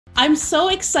I'm so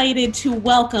excited to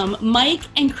welcome Mike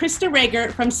and Krista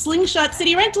Rager from Slingshot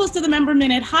City Rentals to the Member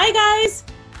Minute. Hi, guys.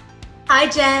 Hi,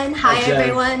 Jen. Hi, Jen.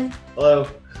 everyone. Hello.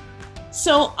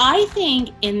 So I think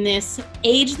in this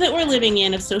age that we're living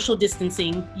in of social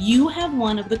distancing, you have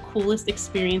one of the coolest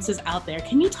experiences out there.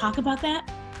 Can you talk about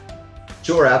that?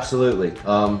 Sure, absolutely.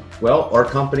 Well, our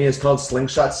company is called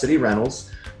Slingshot City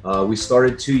Rentals. We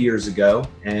started 2 years ago,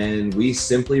 and we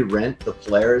simply rent the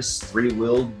Polaris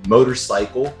three-wheeled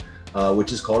motorcycle,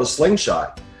 which is called a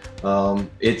Slingshot.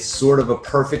 It's sort of a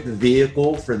perfect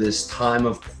vehicle for this time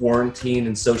of quarantine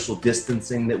and social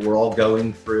distancing that we're all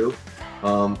going through.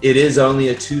 It is only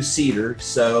a two-seater,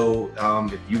 so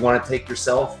if you want to take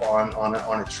yourself on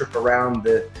a trip around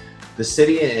the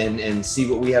city and see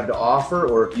what we have to offer,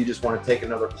 or if you just want to take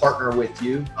another partner with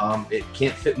you, it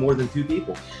can't fit more than two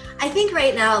people. I think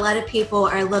right now a lot of people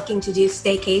are looking to do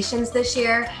staycations this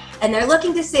year, and they're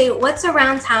looking to see what's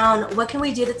around town, what can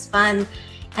we do that's fun.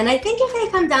 And I think if they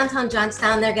come downtown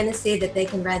Johnstown, they're going to see that they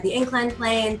can ride the incline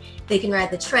plane, they can ride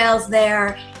the trails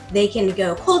there, they can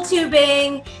go pool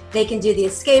tubing, they can do the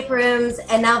escape rooms,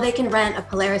 and now they can rent a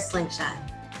Polaris Slingshot.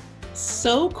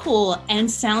 So cool and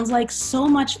sounds like so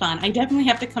much fun. I definitely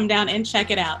have to come down and check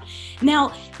it out.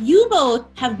 Now, you both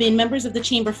have been members of the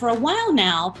Chamber for a while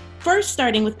now, first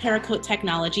starting with Paracoat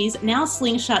Technologies, now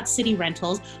Slingshot City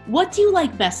Rentals. What do you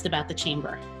like best about the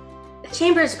Chamber? The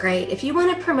Chamber is great. If you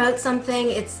want to promote something,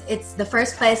 it's the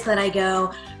first place that I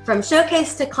go. From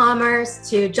Showcase to Commerce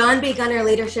to John B. Gunner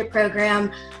Leadership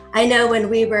Program. I know when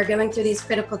we were going through these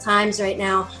critical times right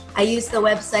now, I used the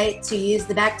website to use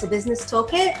the Back to Business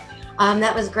Toolkit.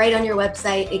 That was great on your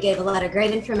website. It gave a lot of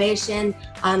great information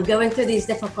going through these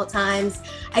difficult times.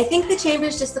 I think the Chamber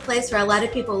is just a place where a lot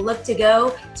of people look to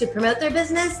go to promote their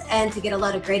business and to get a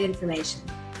lot of great information.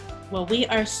 Well, we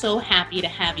are so happy to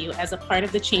have you as a part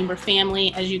of the Chamber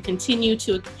family as you continue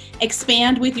to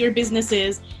expand with your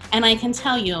businesses. And I can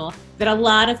tell you that a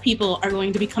lot of people are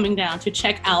going to be coming down to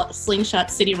check out Slingshot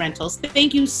City Rentals.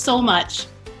 Thank you so much.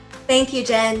 Thank you,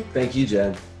 Jen. Thank you,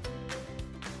 Jen.